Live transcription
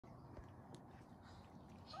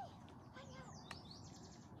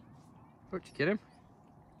Oh, did you get him?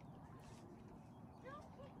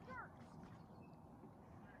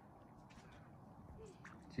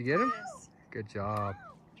 Did you get him? Yes. Good job.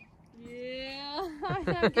 Yeah, I'm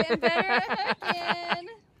getting better at hooking.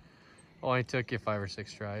 Only took you 5 or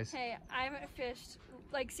 6 tries. Hey, I haven't fished,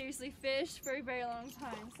 like seriously fished for a very long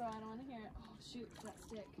time, so I don't want to hear it. Oh shoot, that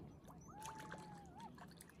stick.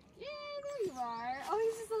 Yay, there you are. Oh,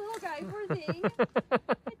 he's just a little guy, poor thing.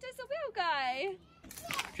 It's just a little guy.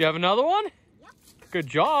 Do you have another one? Yep. Good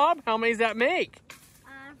job. How many does that make?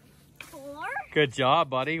 4. Good job,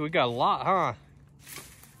 buddy. We got a lot, huh?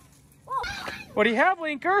 Whoa. What do you have,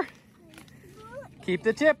 Linker? Keep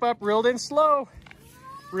the tip up, reeled in slow.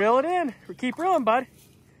 Reel it in. Keep reeling, bud.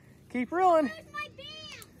 Keep reeling. Where's my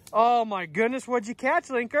band? Oh my goodness, what'd you catch,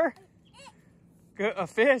 Linker? Good, a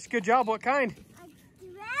fish. Good job. What kind?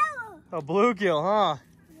 A bluegill, huh?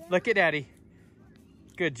 Yeah. Look at Daddy.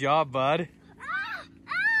 Good job, bud.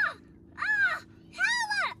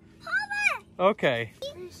 Hold it! Okay.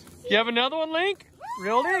 You have another one, Link?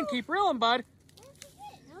 Reeled in. Keep reeling, bud.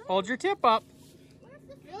 Hold your tip up.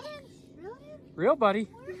 Reel, buddy.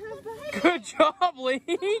 Good job, Link.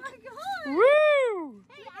 Oh my God. Woo!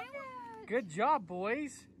 Hey, Good job,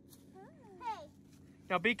 boys. hey.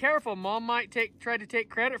 Now be careful. Mom might try to take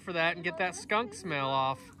credit for that and get that skunk smell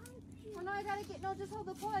off. Oh no, I gotta get, no, just hold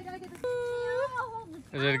the pole. I gotta get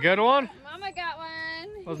the. Is it a good one? Mama got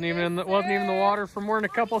one. Wasn't even in the water for more than a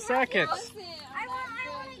couple seconds. Awesome. I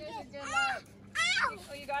want to Good, get. good. Ow!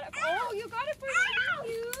 Oh, you got it. Oh, you got it for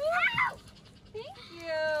me. Thank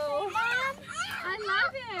you. I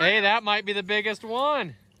love it. Hey, that might be the biggest one.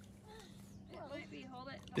 It might be. Hold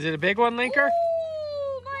it. Is it a big one, Linker?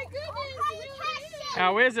 Oh my goodness. Really?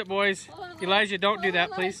 How is it, boys? Hold on, Elijah, don't do hold on,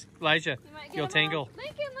 that, please. Elijah, You might get you'll him tangle. off.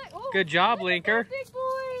 Lincoln, look. Oh, Good job, look at Linker. that big boy.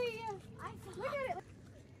 Look at it.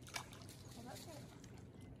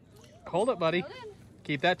 Hold it, buddy. Hold in.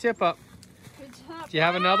 Keep that tip up. Good job. Do you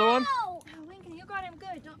have another one? Oh, Lincoln, you got him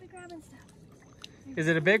good. Don't be grabbing stuff. Is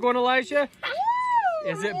it a big one, Elijah? Woo!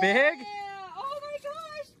 Is it big? Yeah. Oh my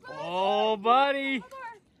gosh. Buddy. Oh, buddy.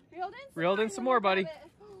 Reeled in some more, buddy.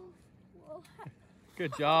 Whoa.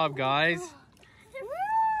 Good job, guys. Woo!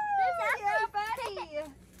 Yeah, buddy.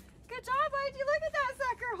 Good job, buddy. Look at that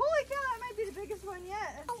sucker. Holy cow, that might be the biggest one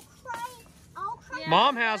yet. I'll cry. Yeah,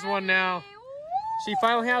 Mom has one now. buddy. Woo! She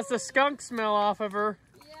finally has the skunk smell off of her.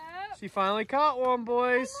 Yep. She finally caught one,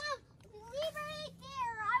 boys. Mom, leave it right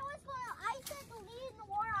there. I said to leave in the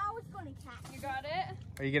water. I was gonna catch. You got it?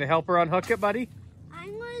 Are you going to help her unhook it, buddy?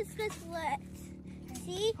 I'm gonna just let.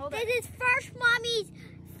 See, Hold this it. is first mommy's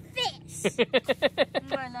fish.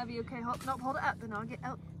 I love you. Okay, hold it up, and I'll get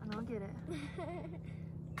out, and I'll get it.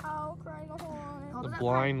 I'll cry the whole Hold The it up.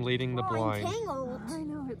 blind leading the blind. Tangled. I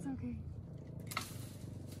know, it's okay.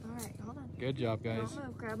 All right, hold on. Good job, guys. Don't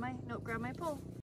move. Grab my pole.